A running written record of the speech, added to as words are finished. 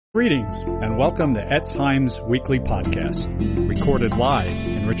Greetings and welcome to Etz Chaim's weekly podcast, recorded live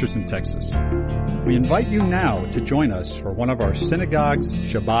in Richardson, Texas. We invite you now to join us for one of our synagogue's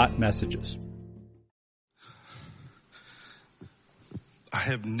Shabbat messages. I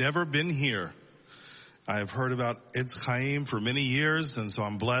have never been here. I have heard about Etz Chaim for many years, and so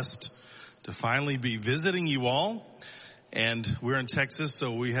I'm blessed to finally be visiting you all. And we're in Texas,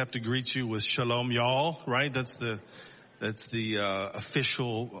 so we have to greet you with Shalom y'all, right? That's the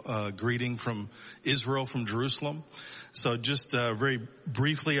official greeting from Israel, from Jerusalem. So just very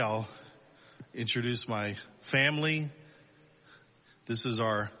briefly, I'll introduce my family. This is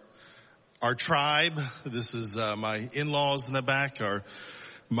our tribe. This is my in-laws in the back,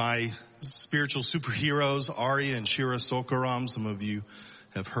 my spiritual superheroes, Ari and Shira Sokaram. Some of you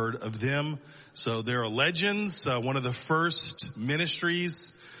have heard of them. So they're legends. One of the first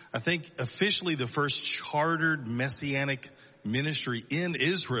ministries, I think officially the first chartered messianic ministry in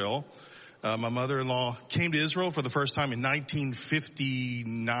Israel. My mother-in-law came to Israel for the first time in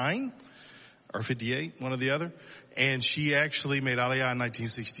 1959 or 58, one or the other. And she actually made Aliyah in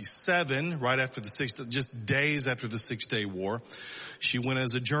 1967, right after just days after the 6-Day War. She went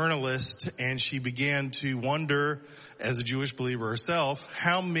as a journalist and she began to wonder, as a Jewish believer herself,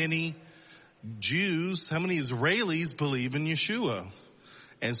 how many Israelis believe in Yeshua.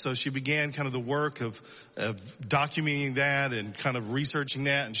 And so she began kind of the work of documenting that and kind of researching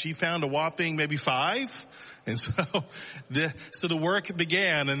that. And she found a whopping maybe 5. And so the work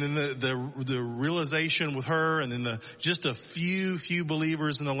began, and then the realization with her, and then just a few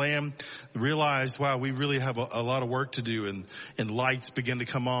believers in the Lamb realized, wow, we really have a lot of work to do, and lights began to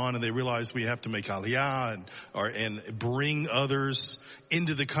come on, and they realized we have to make Aliyah and bring others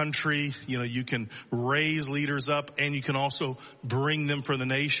into the country. You know, you can raise leaders up, and you can also bring them for the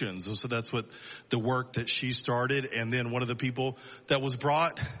nations. And so that's what the work that she started. And then one of the people that was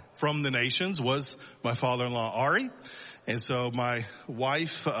brought from the nations was my father-in-law, Ari. And so my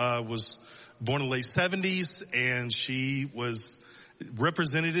wife was born in the late 70s, and she was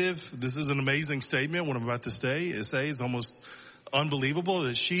representative. This is an amazing statement. What I'm about to say is almost unbelievable,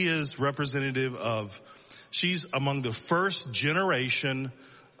 that she is representative she's among the first generation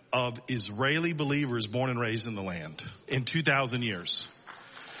of Israeli believers born and raised in the land in 2,000 years.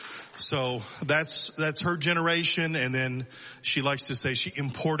 So that's her generation. And then she likes to say she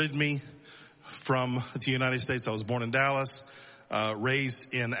imported me from the United States. I was born in Dallas,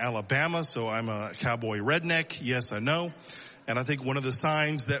 raised in Alabama. So I'm a cowboy redneck. Yes, I know. And I think one of the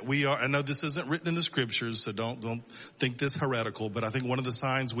signs that I know this isn't written in the scriptures, so don't think this heretical, but I think one of the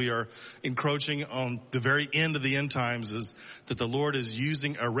signs we are encroaching on the very end of the end times is that the Lord is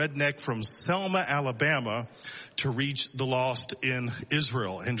using a redneck from Selma, Alabama to reach the lost in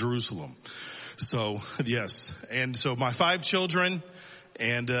Israel and Jerusalem. So, yes. And so my 5 children,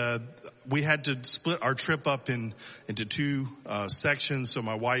 and we had to split our trip up into 2 sections. So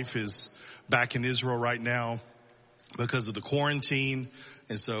my wife is back in Israel right now because of the quarantine,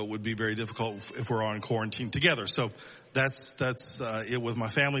 and so it would be very difficult if we're all in quarantine together. So that's it with my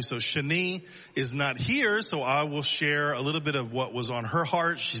family. So Shani is not here, so I will share a little bit of what was on her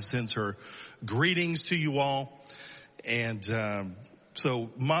heart. She sends her greetings to you all. And so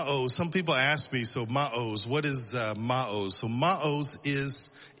Ma'oz, some people ask me, so Ma'oz, what is Ma'oz? So Ma'oz is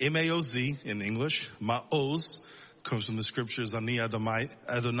M-A-O-Z in English. Ma'oz comes from the scriptures, Ani Adonai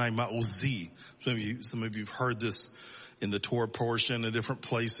Ma'ozi. Some of you have heard this in the Torah portion in different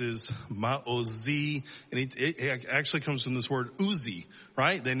places. Ma'ozi, and it actually comes from this word Uzi,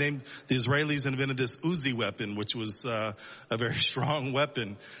 right? The Israelis invented this Uzi weapon, which was a very strong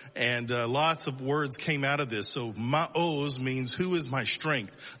weapon, and lots of words came out of this. So Ma'oz means who is my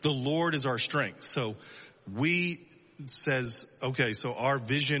strength? The Lord is our strength. So so our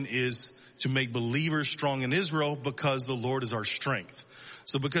vision is to make believers strong in Israel because the Lord is our strength.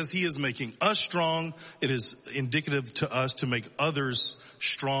 So because he is making us strong, it is indicative to us to make others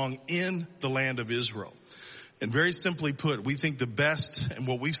strong in the land of Israel. And very simply put, we think the best, and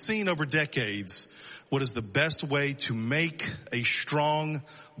what we've seen over decades, what is the best way to make a strong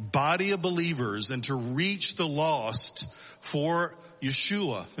body of believers and to reach the lost for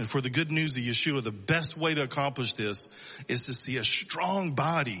Yeshua and for the good news of Yeshua, the best way to accomplish this is to see a strong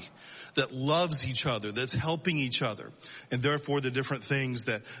body that loves each other, that's helping each other. And therefore the different things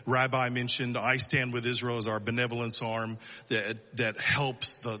that Rabbi mentioned, I Stand With Israel is our benevolence arm that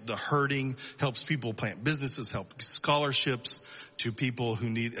helps the hurting, helps people plant businesses, helps scholarships to people who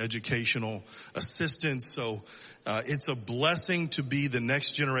need educational assistance. So it's a blessing to be the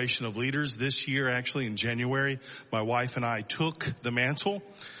next generation of leaders. This year, actually in January, my wife and I took the mantle.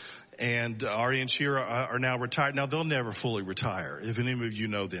 and Ari and Shira are now retired. Now they'll never fully retire. If any of you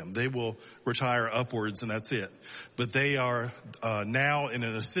know them, they will retire upwards and that's it. But they are now in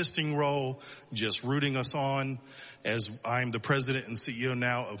an assisting role, just rooting us on, as I'm the president and CEO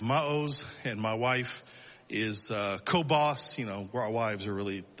now of Ma'oz, and my wife is co-boss. You know, our wives are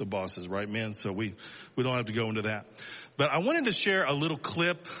really the bosses, right, men? So we don't have to go into that. But I wanted to share a little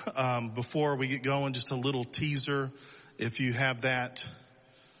clip before we get going, just a little teaser, if you have that.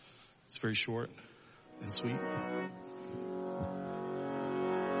 It's very short and sweet.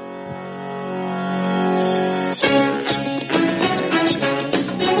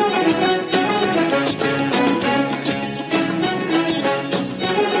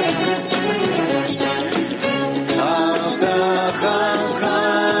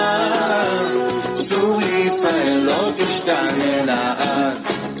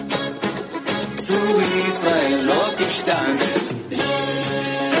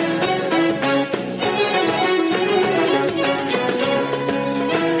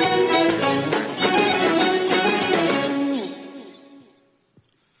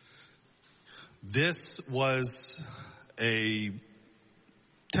 This was a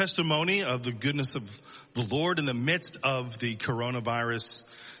testimony of the goodness of the Lord in the midst of the coronavirus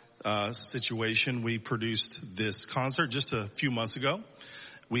situation. We produced this concert just a few months ago.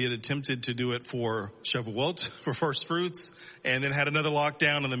 We had attempted to do it for Shavuot, for First Fruits, and then had another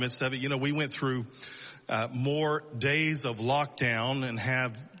lockdown in the midst of it. You know, we went through more days of lockdown and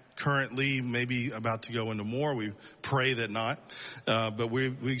have currently maybe about to go into more. We pray that not. But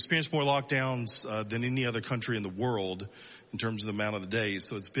we experienced more lockdowns than any other country in the world in terms of the amount of the days.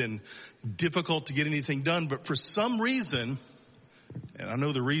 So it's been difficult to get anything done. But for some reason, and I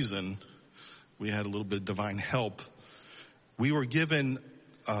know the reason, we had a little bit of divine help. We were given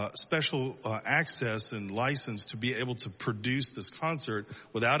special access and license to be able to produce this concert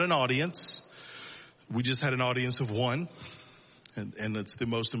without an audience. We just had an audience of one. And it's the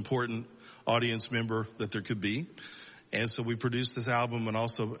most important audience member that there could be. And so we produced this album, and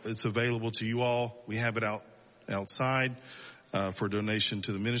also it's available to you all. We have it outside for donation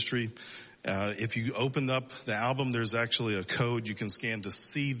to the ministry. If you open up the album, there's actually a code you can scan to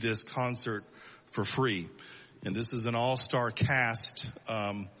see this concert for free. And this is an all-star cast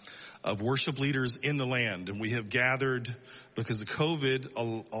of worship leaders in the land. And we have gathered, because of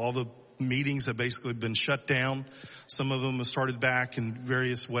COVID, all the meetings have basically been shut down. Some of them have started back in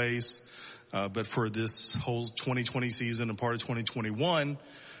various ways. But for this whole 2020 season and part of 2021,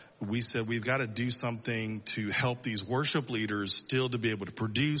 we said we've got to do something to help these worship leaders still to be able to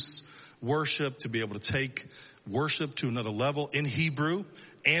produce worship, to be able to take worship to another level in Hebrew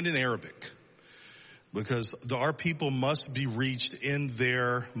and in Arabic. Because our people must be reached in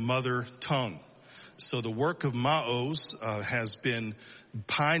their mother tongue. So the work of Ma'oz has been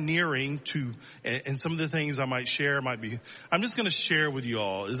pioneering to, and some of the things I might share might be, I'm just going to share with you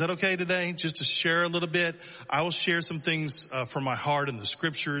all. Is that okay today? Just to share a little bit. I will share some things from my heart in the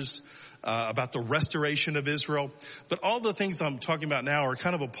scriptures about the restoration of Israel. But all the things I'm talking about now are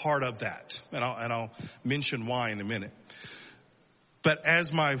kind of a part of that. And I'll mention why in a minute. But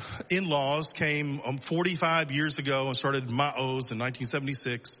as my in-laws came 45 years ago and started Ma'oz in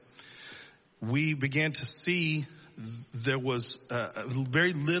 1976, we began to see there was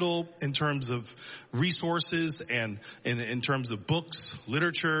very little in terms of resources and in terms of books,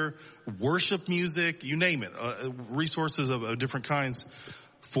 literature, worship music, you name it, resources of different kinds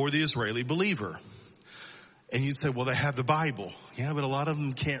for the Israeli believer. And you'd say, well, they have the Bible. Yeah, but a lot of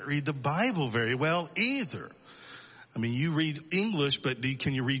them can't read the Bible very well either. I mean, you read English, but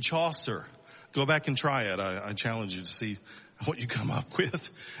can you read Chaucer? Go back and try it. I challenge you to see what you come up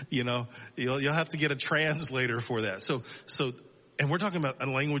with. You know, you'll have to get a translator for that. So, and we're talking about a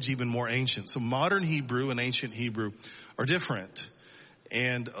language even more ancient. So modern Hebrew and ancient Hebrew are different.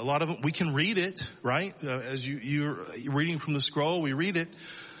 And a lot of them, we can read it, right? As you're reading from the scroll, we read it.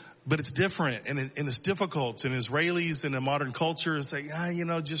 But it's different and it's difficult. And Israelis in a modern culture say,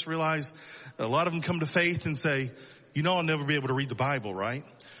 just realize a lot of them come to faith and say, I'll never be able to read the Bible, right?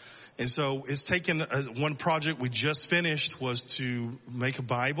 And so it's taken one project we just finished was to make a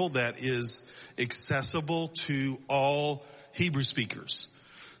Bible that is accessible to all Hebrew speakers.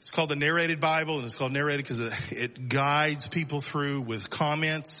 It's called the Narrated Bible, and it's called Narrated because it guides people through with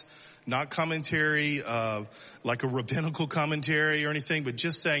comments, not commentary, like a rabbinical commentary or anything, but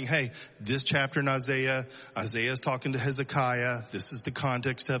just saying, hey, this chapter in Isaiah is talking to Hezekiah. This is the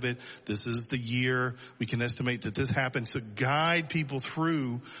context of it. This is the year. We can estimate that this happened. So guide people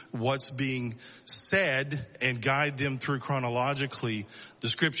through what's being said and guide them through chronologically the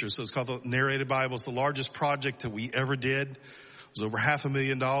scriptures. So it's called the Narrated Bible. It's the largest project that we ever did. was over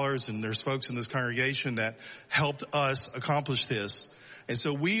 $500,000, and there's folks in this congregation that helped us accomplish this. And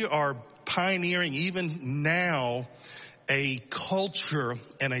so we are pioneering even now a culture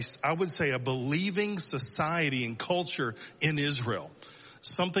and I would say a believing society and culture in Israel,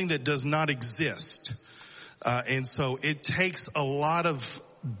 something that does not exist. And so it takes a lot of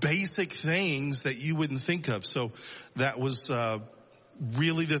basic things that you wouldn't think of. So that was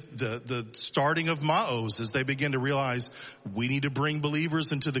really the starting of Ma'oz, as they began to realize we need to bring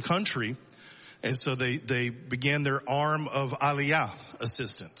believers into the country. And so they began their arm of Aliyah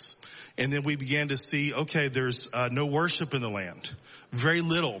assistance. And then we began to see, okay, there's no worship in the land. Very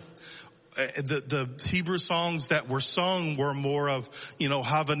little. The Hebrew songs that were sung were more of,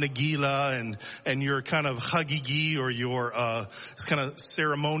 Hava Nagila and your kind of Hagigi or your kind of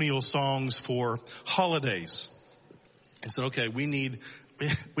ceremonial songs for holidays. I said, okay, we need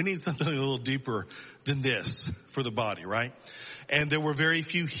something a little deeper than this for the body, right? And there were very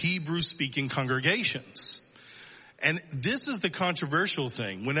few Hebrew-speaking congregations. And this is the controversial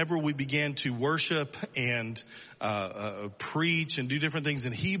thing. Whenever we began to worship and preach and do different things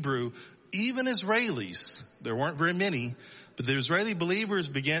in Hebrew, even Israelis, there weren't very many, but the Israeli believers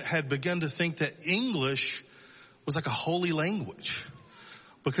had begun to think that English was like a holy language.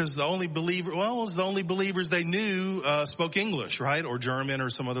 Because the only believers they knew spoke English, right? Or German or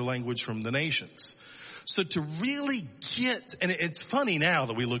some other language from the nations. So to really get, and it's funny now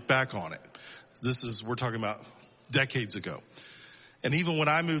that we look back on it. We're talking about decades ago. And even when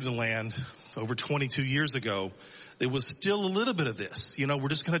I moved to land over 22 years ago, there was still a little bit of this. We're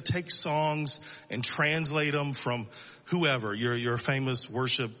just going to take songs and translate them from whoever, your famous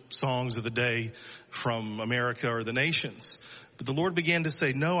worship songs of the day from America or the nations. But the Lord began to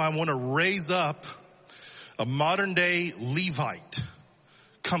say, no, I want to raise up a modern day Levite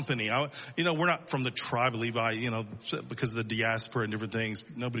company. We're not from the tribe of Levi, because of the diaspora and different things.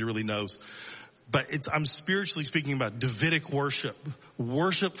 Nobody really knows. But I'm spiritually speaking about Davidic worship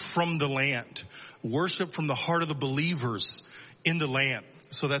from the land, worship from the heart of the believers in the land.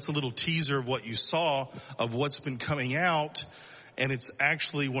 So that's a little teaser of what you saw of what's been coming out. And it's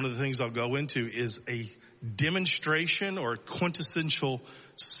actually one of the things I'll go into is a demonstration or a quintessential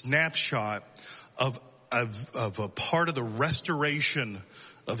snapshot of a part of the restoration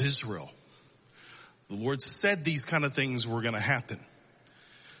of Israel. The Lord said these kind of things were going to happen.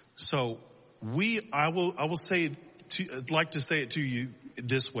 So I'd like to say it to you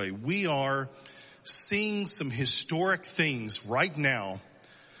this way. We are seeing some historic things right now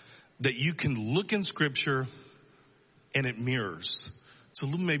that you can look in Scripture and it mirrors. It's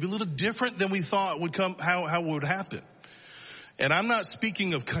maybe a little different than we thought would come, how it would happen. And I'm not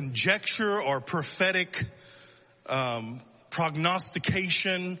speaking of conjecture or prophetic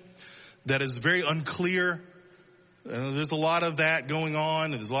prognostication that is very unclear. There's a lot of that going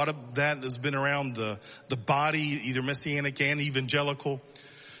on, and there's a lot of that that's been around the body, either messianic and evangelical.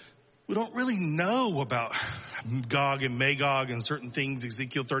 We don't really know about Gog and Magog and certain things,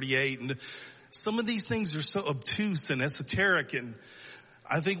 Ezekiel 38, and some of these things are so obtuse and esoteric, and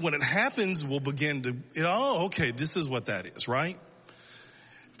I think when it happens, we'll begin to, okay, this is what that is, right?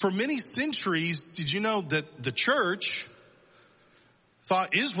 For many centuries, did you know that the church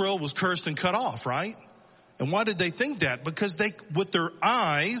thought Israel was cursed and cut off, right? And why did they think that? Because with their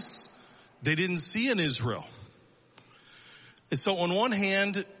eyes, they didn't see an Israel. And so on one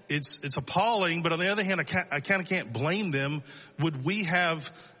hand, it's appalling, but on the other hand, I kind of can't blame them. Would we have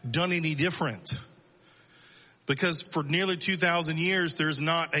done any different? Because for nearly 2,000 years, there's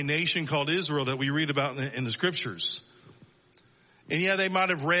not a nation called Israel that we read about in the Scriptures. And yeah, they might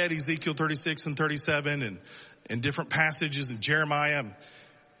have read Ezekiel 36 and 37 and different passages in Jeremiah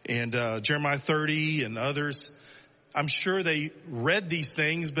and Jeremiah 30 and others. I'm sure they read these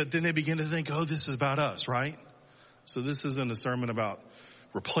things, but then they begin to think, this is about us, right? So this isn't a sermon about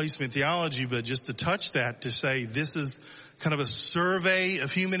replacement theology, but just to touch that, to say this is kind of a survey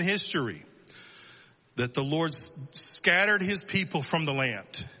of human history. That the Lord scattered his people from the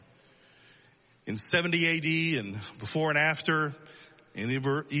land in 70 AD and before and after. And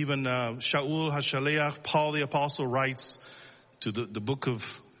even Shaul HaShaleach, Paul the Apostle, writes to the book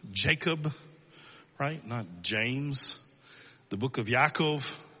of Jacob, right? Not James. The book of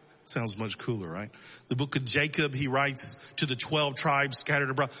Yaakov. Sounds much cooler, right? The book of Jacob, he writes to the 12 tribes scattered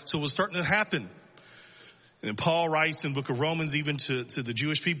abroad. So it was starting to happen. And then Paul writes in the book of Romans even to the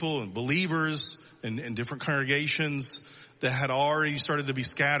Jewish people and believers and different congregations that had already started to be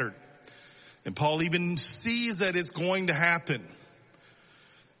scattered. And Paul even sees that it's going to happen.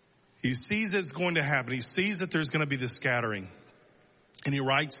 He sees that it's going to happen. He sees that there's going to be this scattering. And he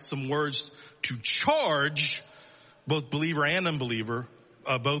writes some words to charge both believer and unbeliever,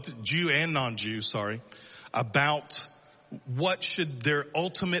 both Jew and non-Jew, about what should their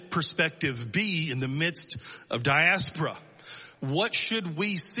ultimate perspective be in the midst of diaspora. What should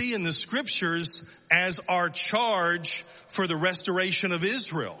we see in the scriptures as our charge for the restoration of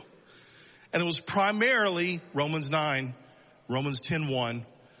Israel? And it was primarily Romans 9, Romans 10:1.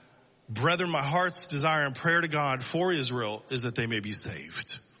 Brethren, my heart's desire and prayer to God for Israel is that they may be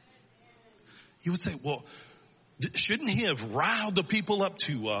saved. You would say, well, shouldn't he have riled the people up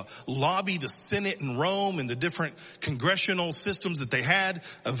to lobby the Senate in Rome and the different congressional systems that they had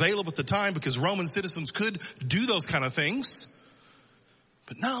available at the time, because Roman citizens could do those kind of things?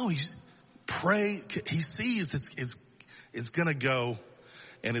 But no, he sees it's going to go,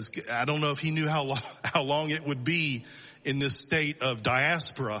 and I don't know if he knew how long it would be in this state of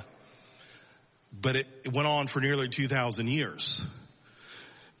diaspora, but it went on for nearly 2,000 years.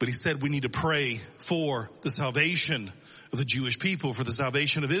 But he said we need to pray for the salvation of the Jewish people, for the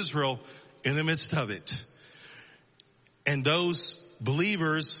salvation of Israel in the midst of it. And those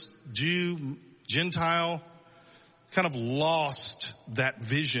believers, Jew, Gentile, kind of lost that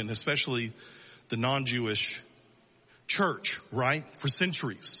vision, especially the non-Jewish church, right? For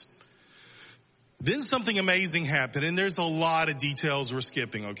centuries. Then something amazing happened, and there's a lot of details we're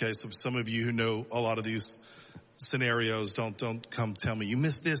skipping, okay? So some of you who know a lot of these scenarios, don't come tell me, you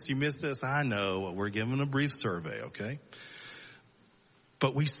missed this, you missed this. I know, we're giving a brief survey, okay?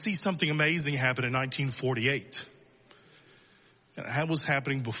 But we see something amazing happen in 1948. And that was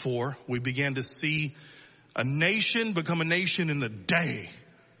happening before. We began to see a nation become a nation in a day,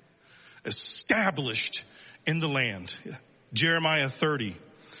 established in the land. Jeremiah 30,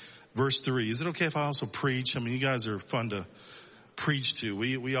 verse 3. Is it okay if I also preach? I mean, you guys are fun to preach to.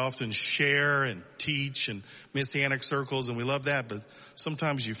 We often share and teach and messianic circles, and we love that, but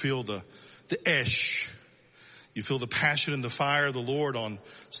sometimes you feel the you feel the passion and the fire of the Lord on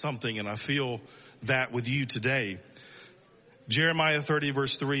something, and I feel that with you today. Jeremiah 30,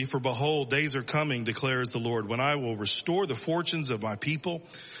 verse 3, for behold, days are coming, declares the Lord, when I will restore the fortunes of my people,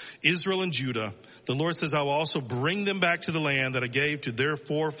 Israel and Judah. The Lord says, I will also bring them back to the land that I gave to their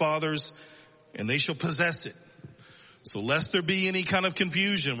forefathers, and they shall possess it. So lest there be any kind of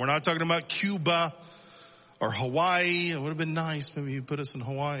confusion, we're not talking about Cuba or Hawaii. It would have been nice. Maybe you put us in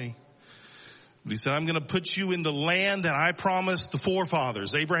Hawaii. But he said, I'm going to put you in the land that I promised the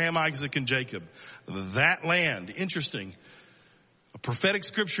forefathers, Abraham, Isaac, and Jacob. That land. Interesting. A prophetic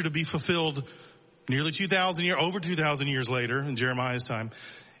scripture to be fulfilled nearly 2,000 years, over 2,000 years later in Jeremiah's time,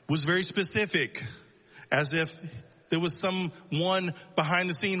 was very specific, as if there was someone behind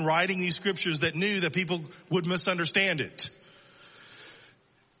the scene writing these scriptures that knew that people would misunderstand it.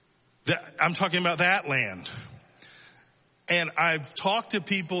 I'm talking about that land. And I've talked to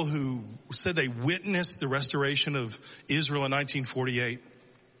people who said they witnessed the restoration of Israel in 1948.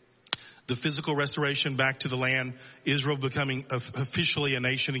 The physical restoration back to the land, Israel becoming officially a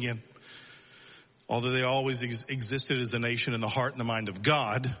nation again. Although they always existed as a nation in the heart and the mind of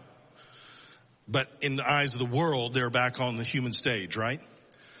God. But in the eyes of the world, they're back on the human stage, right?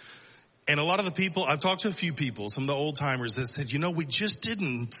 And a lot of the people, I've talked to a few people, some of the old timers that said, we just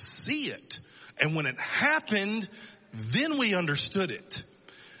didn't see it. And when it happened, then we understood it.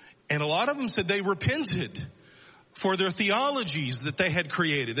 And a lot of them said they repented for their theologies that they had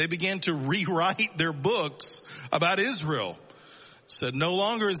created. They began to rewrite their books about Israel. Said no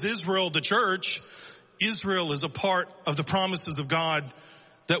longer is Israel the church. Israel is a part of the promises of God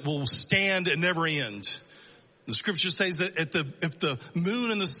that will stand and never end. The scripture says that if the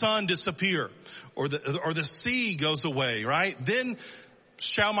moon and the sun disappear, or the sea goes away, right? Then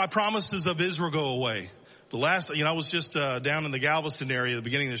shall my promises of Israel go away. The last, I was just down in the Galveston area at the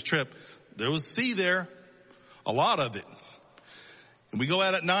beginning of this trip. There was sea there, a lot of it. And we go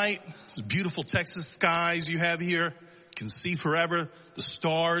out at night. It's beautiful Texas skies you have here. You can see forever the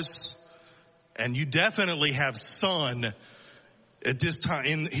stars, and you definitely have sun at this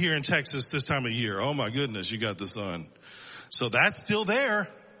time here in Texas this time of year. Oh my goodness, you got the sun. So that's still there.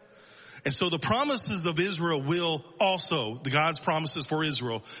 And so the promises of Israel will also, the God's promises for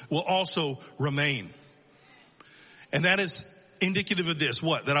Israel will also remain. And that is indicative of this,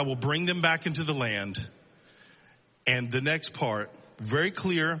 what? That I will bring them back into the land. And the next part, very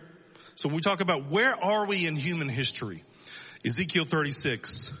clear. So when we talk about where are we in human history, Ezekiel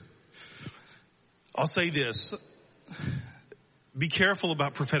 36, I'll say this. Be careful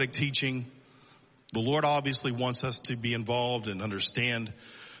about prophetic teaching. The Lord obviously wants us to be involved and understand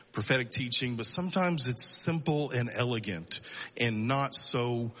prophetic teaching, but sometimes it's simple and elegant and not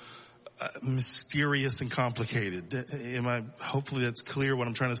so mysterious and complicated. Hopefully that's clear what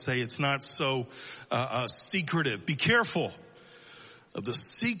I'm trying to say. It's not so secretive. Be careful of the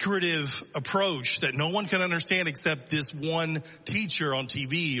secretive approach that no one can understand except this one teacher on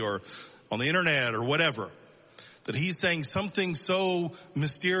TV or on the internet or whatever. That he's saying something so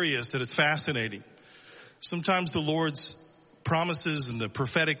mysterious that it's fascinating. Sometimes the Lord's promises and the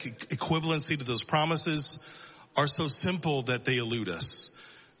prophetic equivalency to those promises are so simple that they elude us.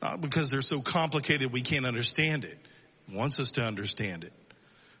 Not because they're so complicated we can't understand it. He wants us to understand it.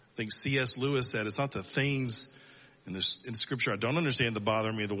 I think C.S. Lewis said, it's not the things in Scripture I don't understand that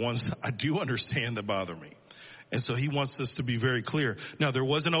bother me, the ones that I do understand that bother me. And so he wants us to be very clear. Now, there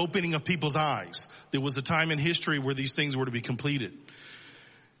was an opening of people's eyes. There was a time in history where these things were to be completed.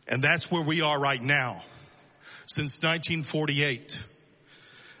 And that's where we are right now. Since 1948,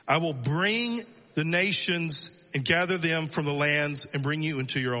 I will bring the nations and gather them from the lands and bring you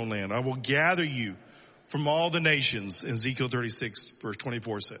into your own land. I will gather you from all the nations, Ezekiel 36 verse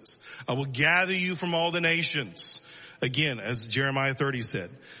 24 says. I will gather you from all the nations. Again, as Jeremiah 30 said.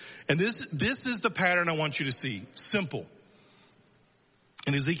 And this is the pattern I want you to see. Simple.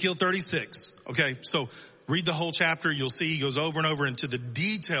 In Ezekiel 36, okay, so read the whole chapter. You'll see he goes over and over into the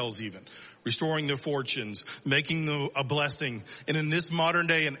details even. Restoring their fortunes, making a blessing. And in this modern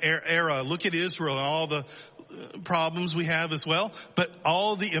day and era, look at Israel and all the problems we have as well, but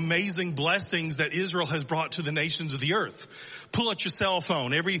all the amazing blessings that Israel has brought to the nations of the earth. Pull out your cell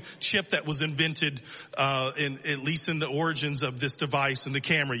phone. Every chip that was invented, at least in the origins of this device and the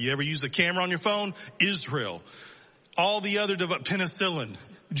camera. You ever use a camera on your phone? Israel. All the other penicillin,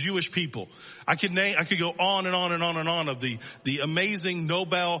 Jewish people. I could go on and on and on and on of the amazing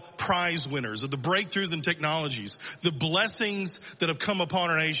Nobel Prize winners, of the breakthroughs in technologies, the blessings that have come upon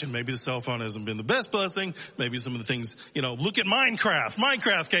our nation. Maybe the cell phone hasn't been the best blessing. Maybe some of the things, look at Minecraft.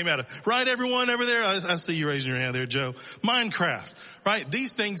 Minecraft came out of, right, everyone over there? I see you raising your hand there, Joe. Minecraft, right?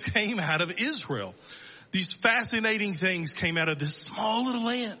 These things came out of Israel. These fascinating things came out of this small little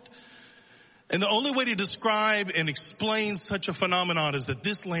land. And the only way to describe and explain such a phenomenon is that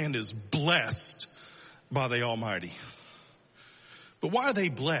this land is blessed by the Almighty. But why are they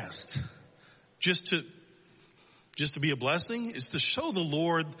blessed? Just to be a blessing? It's to show the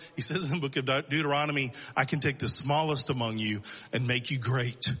Lord, he says in the book of Deuteronomy, I can take the smallest among you and make you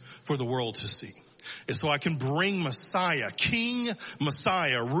great for the world to see. And so I can bring Messiah, King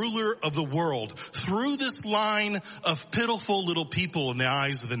Messiah, ruler of the world, through this line of pitiful little people in the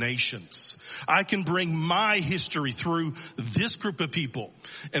eyes of the nations. I can bring my history through this group of people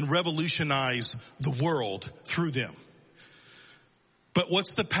and revolutionize the world through them. But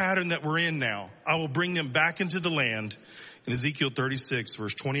what's the pattern that we're in now? I will bring them back into the land in Ezekiel 36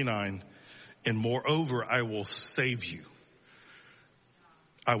 verse 29. And moreover, I will save you.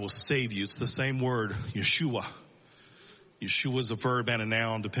 I will save you. It's the same word, Yeshua. Yeshua is a verb and a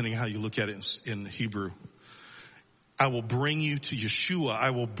noun, depending on how you look at it in Hebrew. I will bring you to Yeshua.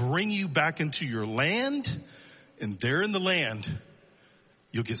 I will bring you back into your land, and there in the land,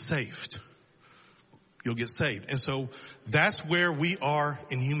 you'll get saved. You'll get saved. And so that's where we are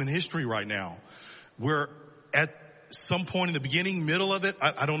in human history right now. We're at some point in the beginning, middle of it,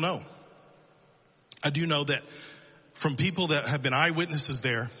 I don't know. I do know that from people that have been eyewitnesses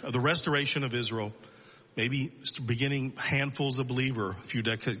there of the restoration of Israel, maybe beginning handfuls of believers a few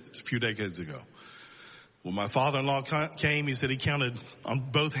decades ago. When my father-in-law came, he said he counted on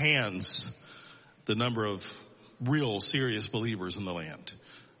both hands the number of real serious believers in the land.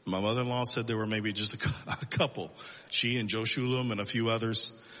 My mother-in-law said there were maybe just a couple. She and Joe Shulam and a few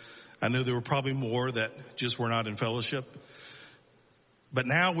others. I know there were probably more that just were not in fellowship. But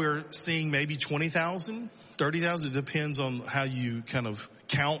now we're seeing maybe 20,000. 30,000, it depends on how you kind of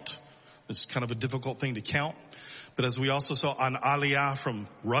count. It's kind of a difficult thing to count. But as we also saw on Aliyah from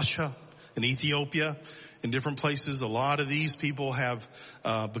Russia and Ethiopia in different places, a lot of these people have,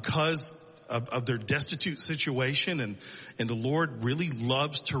 because of their destitute situation, and the Lord really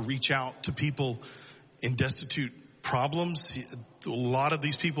loves to reach out to people in destitute problems. A lot of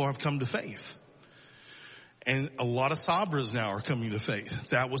these people have come to faith. And a lot of Sabras now are coming to faith.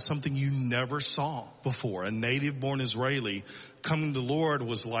 That was something you never saw before. A native-born Israeli coming to the Lord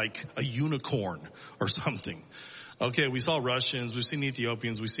was like a unicorn or something. Okay, we saw Russians, we've seen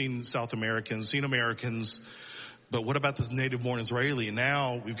Ethiopians, we've seen South Americans, seen Americans. But what about this native-born Israeli? And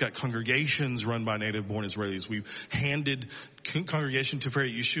now we've got congregations run by native-born Israelis. We've handed congregation to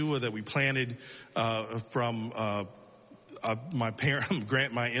Tiferet Yeshua that we planted from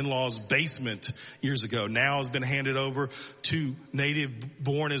my in-laws' basement years ago now has been handed over to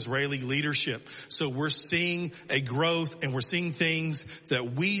native-born Israeli leadership. So we're seeing a growth, and we're seeing things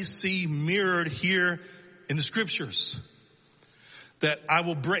that we see mirrored here in the scriptures that I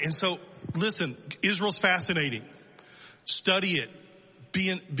will bring. And so listen, Israel's fascinating. Study it.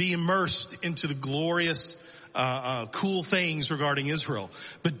 Be immersed into the glorious, cool things regarding Israel.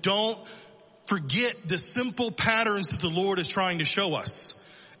 But don't forget the simple patterns that the Lord is trying to show us,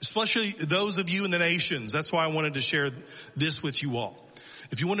 especially those of you in the nations. That's why I wanted to share this with you all.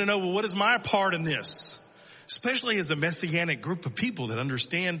 If you want to know, well, what is my part in this? Especially as a messianic group of people that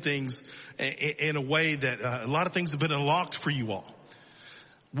understand things in a way that a lot of things have been unlocked for you all.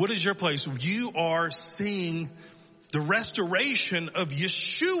 What is your place? You are seeing the restoration of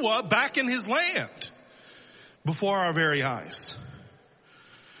Yeshua back in his land before our very eyes.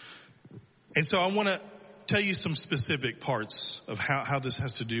 And so I want to tell you some specific parts of how this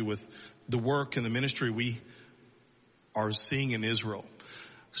has to do with the work and the ministry we are seeing in Israel.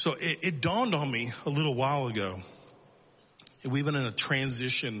 So it dawned on me a little while ago. We've been in a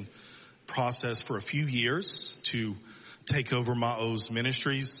transition process for a few years to take over Ma'oz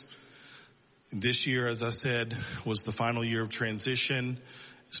Ministries. This year, as I said, was the final year of transition.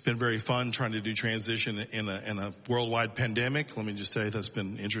 It's been very fun trying to do transition in a worldwide pandemic. Let me just tell you, that's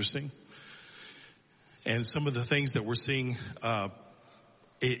been interesting. And some of the things that we're seeing,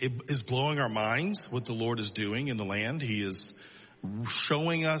 it is blowing our minds what the Lord is doing in the land. He is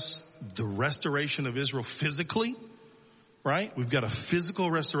showing us the restoration of Israel physically, right? We've got a physical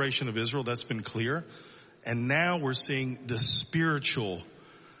restoration of Israel. That's been clear. And now we're seeing the spiritual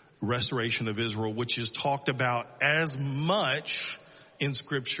restoration of Israel, which is talked about as much in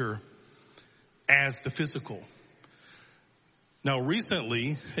scripture as the physical. Now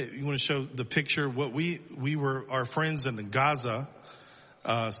recently, you want to show the picture, what our friends in Gaza,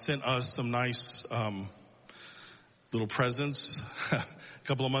 sent us some nice, little presents a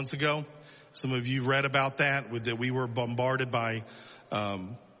couple of months ago. Some of you read about that we were bombarded by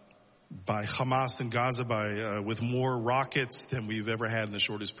Hamas in Gaza with more rockets than we've ever had in the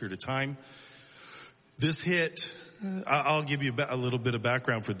shortest period of time. This hit, I'll give you a little bit of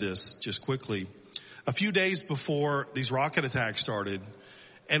background for this just quickly. A few days before these rocket attacks started,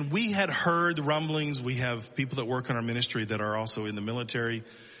 and we had heard the rumblings. We have people that work in our ministry that are also in the military,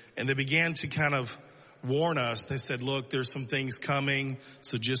 and they began to kind of warn us. They said, look, there's some things coming,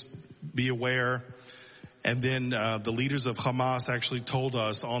 so just be aware. And then the leaders of Hamas actually told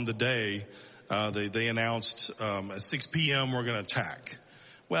us on the day, they announced at 6 p.m. we're going to attack.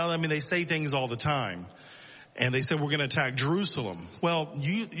 Well, I mean, they say things all the time. And they said we're going to attack Jerusalem. Well,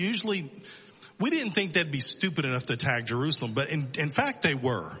 usually we didn't think they'd be stupid enough to attack Jerusalem. But in fact, they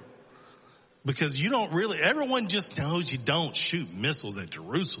were. Because everyone just knows you don't shoot missiles at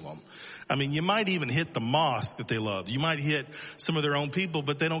Jerusalem. I mean, you might even hit the mosque that they love. You might hit some of their own people,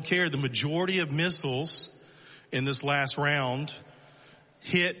 but they don't care. The majority of missiles in this last round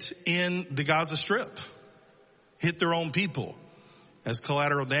hit in the Gaza Strip, hit their own people as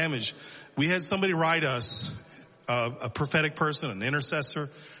collateral damage. We had somebody write us, a prophetic person, an intercessor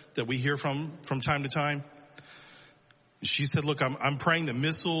that we hear from time to time. She said, look, I'm praying that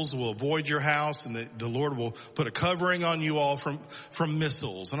missiles will avoid your house and that the Lord will put a covering on you all from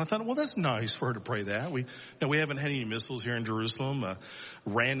missiles. And I thought, well, that's nice for her to pray that. We haven't had any missiles here in Jerusalem, a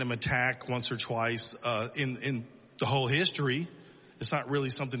random attack once or twice, in the whole history. It's not really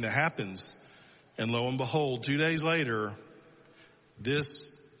something that happens. And lo and behold, 2 days later,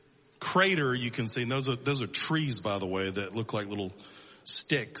 this crater you can see, and those are trees, by the way, that look like little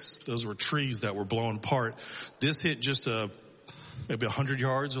sticks. Those were trees that were blown apart. This hit just maybe 100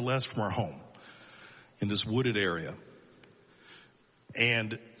 yards or less from our home in this wooded area.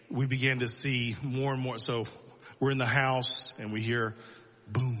 And we began to see more and more. So we're in the house and we hear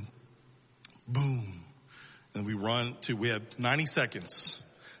boom, boom. And we have 90 seconds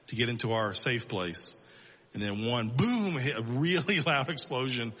to get into our safe place. And then one boom, hit a really loud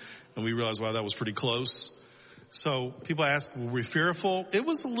explosion. And we realized, wow, that was pretty close. So people ask, were we fearful? It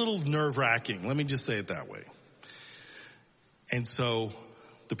was a little nerve-wracking. Let me just say it that way. And so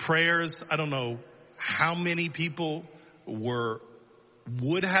the prayers, I don't know how many people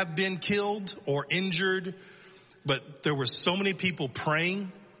would have been killed or injured, but there were so many people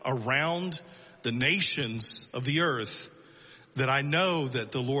praying around the nations of the earth that I know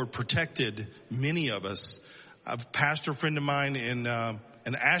that the Lord protected many of us. A pastor friend of mine in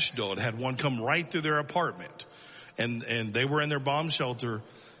Ashdod had one come right through their apartment. And they were in their bomb shelter,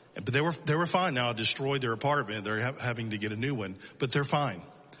 but they were fine. Now, it destroyed their apartment. They're having to get a new one, but they're fine.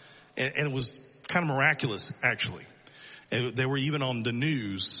 And it was kind of miraculous, actually. They were even on the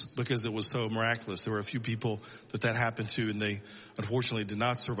news because it was so miraculous. There were a few people that happened to, and they unfortunately did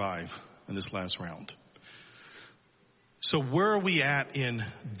not survive in this last round. So where are we at in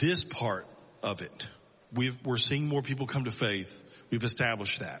this part of it? We're seeing more people come to faith. We've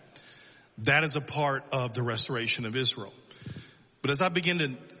established that. That is a part of the restoration of Israel. But as I begin to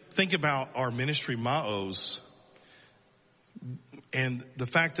think about our ministry, Ma'oz, and the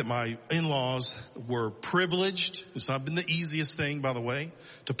fact that my in-laws were privileged, it's not been the easiest thing, by the way,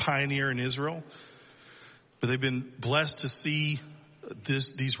 to pioneer in Israel, but they've been blessed to see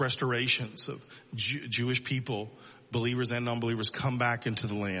these restorations of Jewish people, believers and non-believers, come back into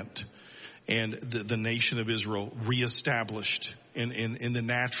the land, and the nation of Israel reestablished in the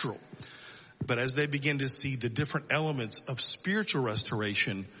natural. But as they begin to see the different elements of spiritual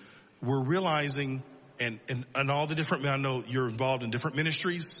restoration, we're realizing, and all the different, I know you're involved in different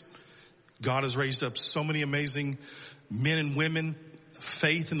ministries. God has raised up so many amazing men and women,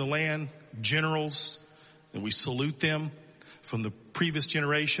 faith in the land, generals, and we salute them from the previous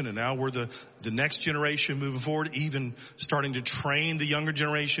generation, and now we're the next generation moving forward, even starting to train the younger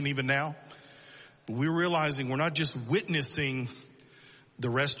generation even now. But we're realizing we're not just witnessing the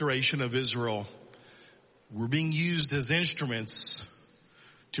restoration of Israel. We're being used as instruments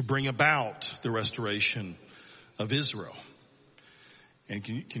to bring about the restoration of Israel. And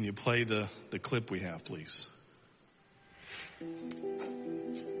can you play the clip we have, please?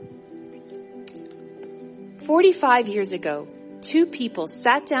 45 years ago, two people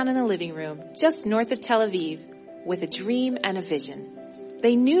sat down in a living room just north of Tel Aviv with a dream and a vision.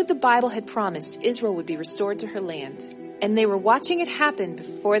 They knew the Bible had promised Israel would be restored to her land, and they were watching it happen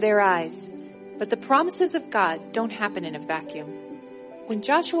before their eyes. But the promises of God don't happen in a vacuum. When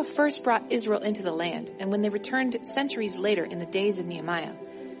Joshua first brought Israel into the land, and when they returned centuries later in the days of Nehemiah,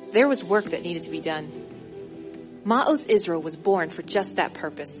 there was work that needed to be done. Ma'oz Israel was born for just that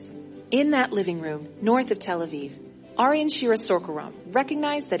purpose. In that living room, north of Tel Aviv, Ari and Shira Sorkoram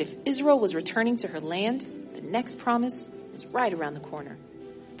recognized that if Israel was returning to her land, the next promise was right around the corner.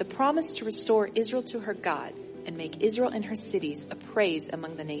 The promise to restore Israel to her God and make Israel and her cities a praise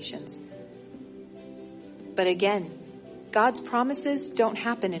among the nations. But again, God's promises don't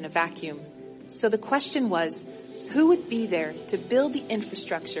happen in a vacuum. So the question was, who would be there to build the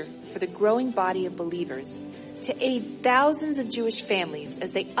infrastructure for the growing body of believers, to aid thousands of Jewish families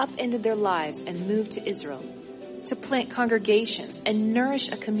as they upended their lives and moved to Israel, to plant congregations and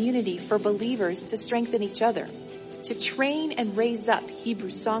nourish a community for believers to strengthen each other, to train and raise up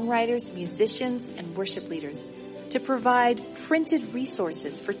Hebrew songwriters, musicians, and worship leaders, to provide printed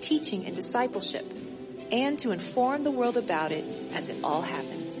resources for teaching and discipleship, and to inform the world about it as it all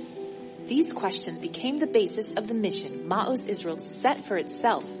happens. These questions became the basis of the mission Ma'oz Israel set for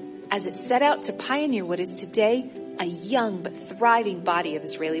itself as it set out to pioneer what is today a young but thriving body of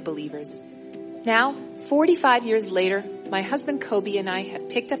Israeli believers. Now, 45 years later, my husband Kobe and I have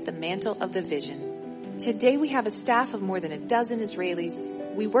picked up the mantle of the vision. Today we have a staff of more than a dozen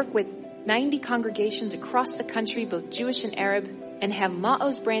Israelis. We work with 90 congregations across the country, both Jewish and Arab, and have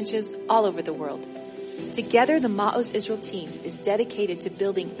Ma'oz branches all over the world. Together, the Ma'oz Israel team is dedicated to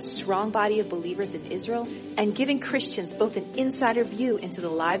building a strong body of believers in Israel and giving Christians both an insider view into the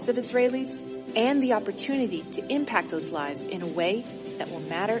lives of Israelis and the opportunity to impact those lives in a way that will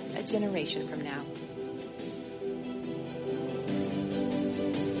matter a generation from now.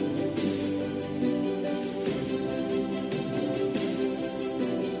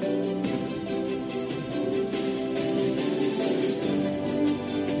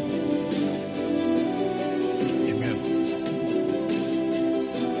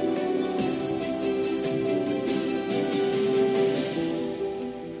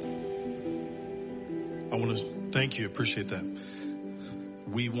 Thank you. Appreciate that.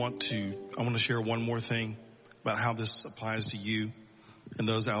 I want to share one more thing about how this applies to you and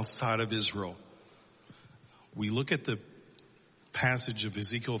those outside of Israel. We look at the passage of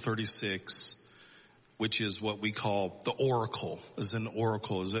Ezekiel 36, which is what we call the oracle, as an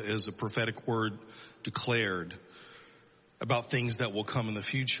oracle, as a prophetic word declared about things that will come in the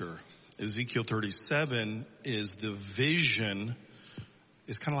future. Ezekiel 37 is the vision.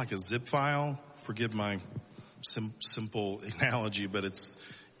 It's kind of like a zip file. Forgive my simple analogy, but it's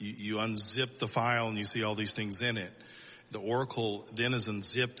you unzip the file and you see all these things in it. The oracle then is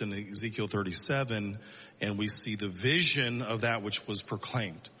unzipped in Ezekiel 37, and we see the vision of that which was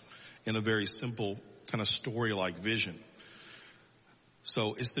proclaimed in a very simple kind of story-like vision.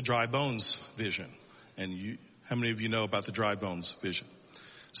 So it's the dry bones vision. And how many of you know about the dry bones vision?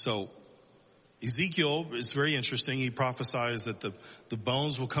 So Ezekiel is very interesting. He prophesies that the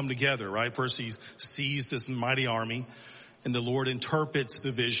bones will come together, right? First he sees this mighty army, and the Lord interprets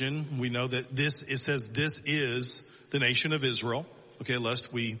the vision. We know that it says this is the nation of Israel. Okay, a lot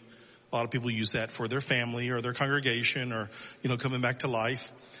of people use that for their family or their congregation or, coming back to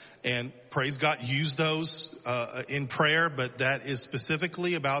life. And praise God, use those in prayer, but that is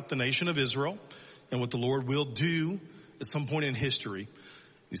specifically about the nation of Israel and what the Lord will do at some point in history.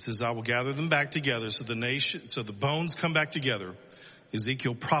 He says, I will gather them back together. So the bones come back together.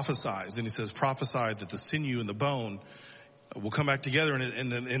 Ezekiel prophesies, and he says, prophesy that the sinew and the bone will come back together,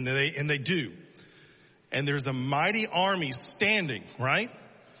 and they do. And there's a mighty army standing, right?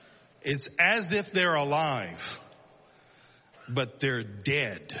 It's as if they're alive, but they're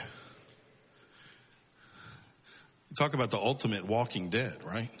dead. Talk about the ultimate Walking Dead,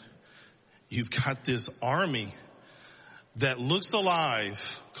 right? You've got this army that looks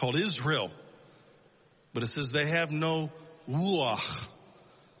alive called Israel, but it says they have no ruach.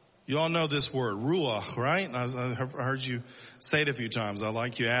 You all know this word, ruach, right? I've heard you say it a few times. I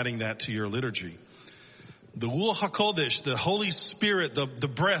like you adding that to your liturgy. The Ruach HaKodesh, the Holy Spirit, the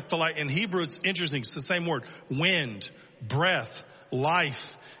breath, the light. In Hebrew, it's interesting. It's the same word. Wind, breath,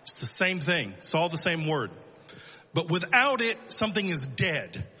 life. It's the same thing. It's all the same word. But without it, something is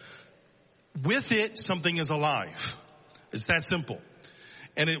dead. With it, something is alive. It's that simple.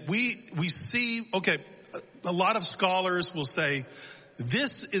 And we see, okay, a lot of scholars will say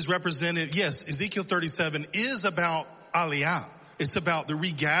this is represented, yes, Ezekiel 37 is about Aliyah. It's about the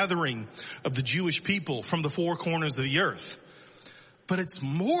regathering of the Jewish people from the four corners of the earth. But it's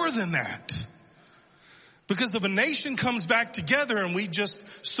more than that. Because if a nation comes back together and we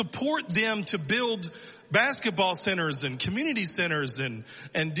just support them to build basketball centers and community centers and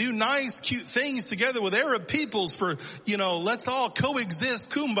do nice, cute things together with Arab peoples for, let's all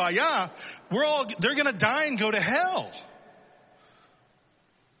coexist, kumbaya, they're going to die and go to hell.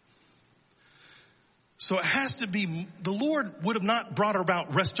 So it has to be, the Lord would have not brought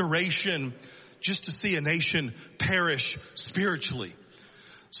about restoration just to see a nation perish spiritually.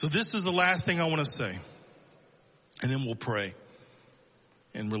 So this is the last thing I want to say. And then we'll pray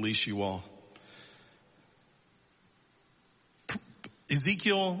and release you all.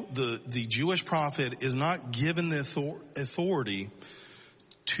 Ezekiel, the Jewish prophet, is not given the authority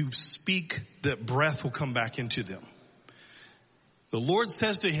to speak that breath will come back into them. The Lord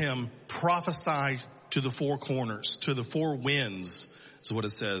says to him, prophesy to the four corners, to the four winds, is what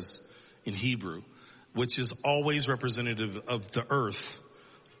it says in Hebrew, which is always representative of the earth,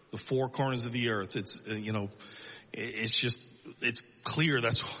 the four corners of the earth. It's, it's clear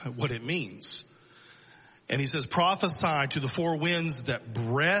that's what it means. And he says, prophesy to the four winds that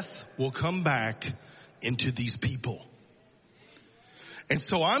breath will come back into these people. And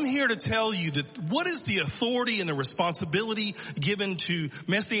so I'm here to tell you that what is the authority and the responsibility given to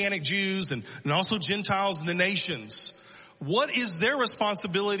Messianic Jews and also Gentiles in the nations? What is their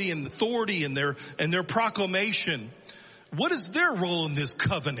responsibility and authority and their proclamation? What is their role in this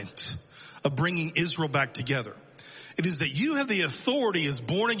covenant of bringing Israel back together? It is that you have the authority as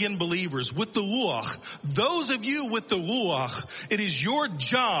born again believers with the Ruach. Those of you with the Ruach, it is your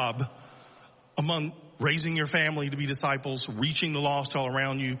job among raising your family to be disciples, reaching the lost all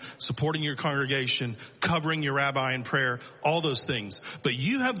around you, supporting your congregation, covering your rabbi in prayer, all those things. But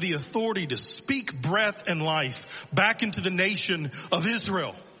you have the authority to speak breath and life back into the nation of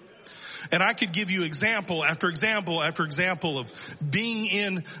Israel. And I could give you example after example after example of being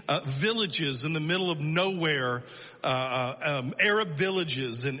in villages in the middle of nowhere, Arab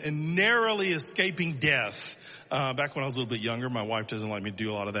villages and narrowly escaping death. Back when I was a little bit younger, my wife doesn't like me to do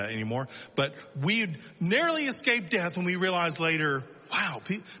a lot of that anymore. But we'd narrowly escaped death when we realized later, wow,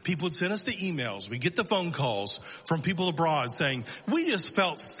 people would send us the emails. We get the phone calls from people abroad saying, we just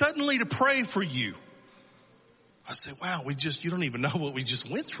felt suddenly to pray for you. I said, wow, you don't even know what we just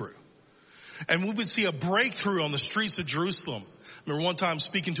went through. And we would see a breakthrough on the streets of Jerusalem. I remember one time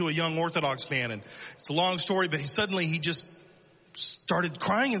speaking to a young Orthodox man, and it's a long story, but he just started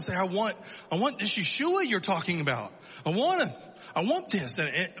crying and saying, I want this Yeshua you're talking about. I want this. And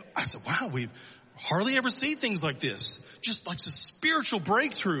I said, wow, we hardly ever see things like this. Just like a spiritual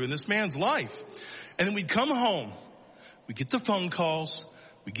breakthrough in this man's life. And then we'd come home. We get the phone calls.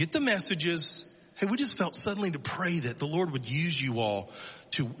 We get the messages. Hey, we just felt suddenly to pray that the Lord would use you all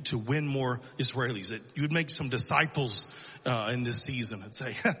to win more Israelis, that you would make some disciples in this season. I'd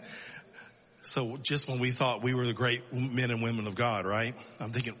say, so just when we thought we were the great men and women of God, right? I'm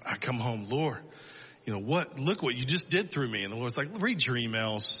thinking, I come home, Lord, look what you just did through me. And the Lord's like, read your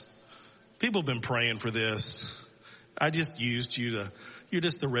emails. People have been praying for this. I just used you're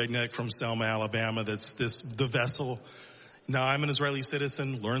just the redneck from Selma, Alabama. That's the vessel. Now, I'm an Israeli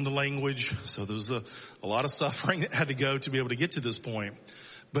citizen, learned the language, so there was a lot of suffering that had to go to be able to get to this point.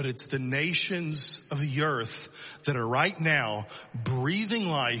 But it's the nations of the earth that are right now breathing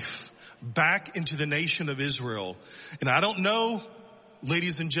life back into the nation of Israel. And I don't know,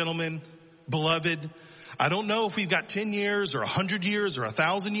 ladies and gentlemen, beloved, I don't know if we've got 10 years or 100 years or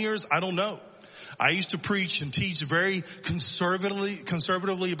 1,000 years. I don't know. I used to preach and teach very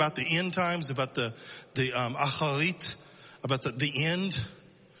conservatively about the end times, about the acharit, about the end.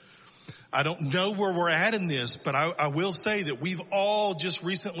 I don't know where we're at in this, but I will say that we've all just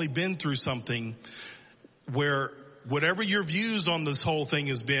recently been through something where whatever your views on this whole thing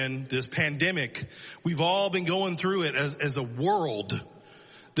has been, this pandemic, we've all been going through it as a world.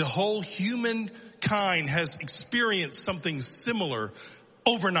 The whole humankind has experienced something similar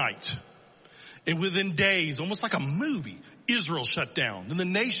overnight. And within days, almost like a movie, Israel shut down, and the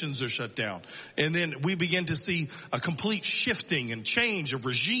nations are shut down. And then we begin to see a complete shifting and change of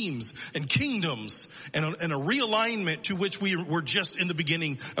regimes and kingdoms and a realignment to which we were just in the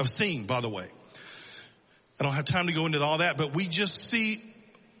beginning of seeing, by the way. I don't have time to go into all that, but we just see,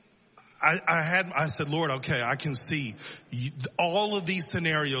 I said, Lord, okay, I can see all of these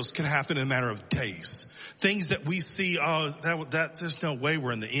scenarios can happen in a matter of days. Things that we see, there's no way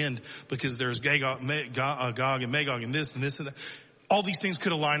we're in the end because there's Gog and Magog and this and this and that. All these things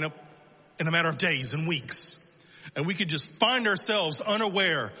could have lined up in a matter of days and weeks. And we could just find ourselves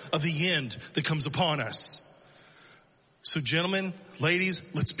unaware of the end that comes upon us. So gentlemen, ladies,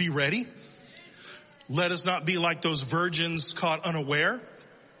 let's be ready. Let us not be like those virgins caught unaware.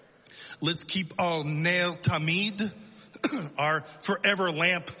 Let's keep our Ner Tamid, our forever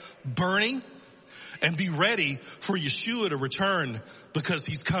lamp, burning. And be ready for Yeshua to return because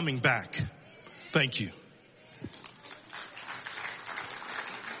he's coming back. Thank you.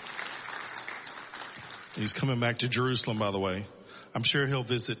 He's coming back to Jerusalem, by the way. I'm sure he'll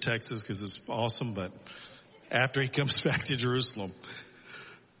visit Texas because it's awesome, but after he comes back to Jerusalem.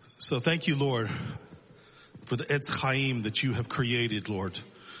 So thank you, Lord, for the Etz Chaim that you have created, Lord,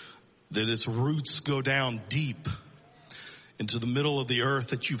 that its roots go down deep into the middle of the earth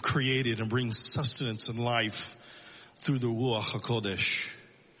that you've created and bring sustenance and life through the Ruach HaKodesh.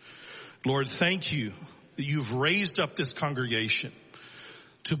 Lord, thank you that you've raised up this congregation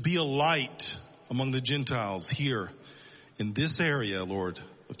to be a light among the Gentiles here in this area, Lord,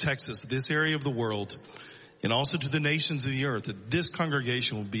 of Texas, this area of the world, and also to the nations of the earth, that this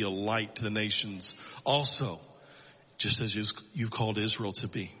congregation will be a light to the nations also, just as you've called Israel to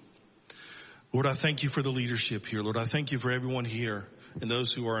be. Lord, I thank you for the leadership here. Lord, I thank you for everyone here and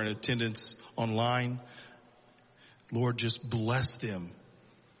those who are in attendance online. Lord, just bless them.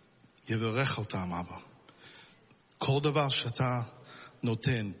 Yevarech otam, Abba. Kol davar shata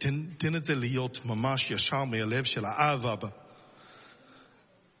noten. Ten et ze liot mamash yashar me'alev shel ha'av, Abba.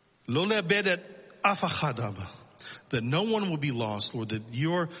 Lo le'abed et af achad, Abba. That no one will be lost, Lord.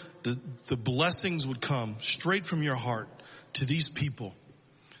 That the blessings would come straight from your heart to these people.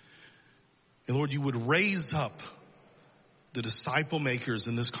 And Lord, you would raise up the disciple makers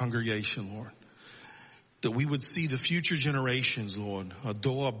in this congregation, Lord. That we would see the future generations, Lord.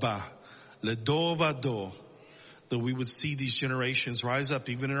 Ador haba, ledor vador. That we would see these generations rise up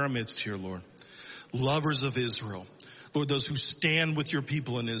even in our midst here, Lord. Lovers of Israel. Lord, those who stand with your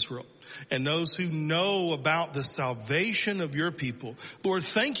people in Israel. And those who know about the salvation of your people. Lord,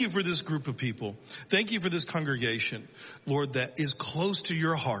 thank you for this group of people. Thank you for this congregation, Lord, that is close to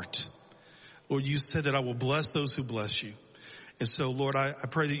your heart. Lord, you said that I will bless those who bless you. And so, Lord, I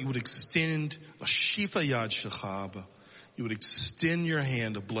pray that you would extend a shifa yad shechab. You would extend your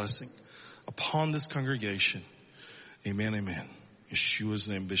hand of blessing upon this congregation. Amen, amen. Yeshua's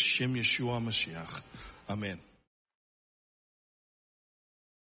name, B'Shem Yeshua Mashiach. Amen.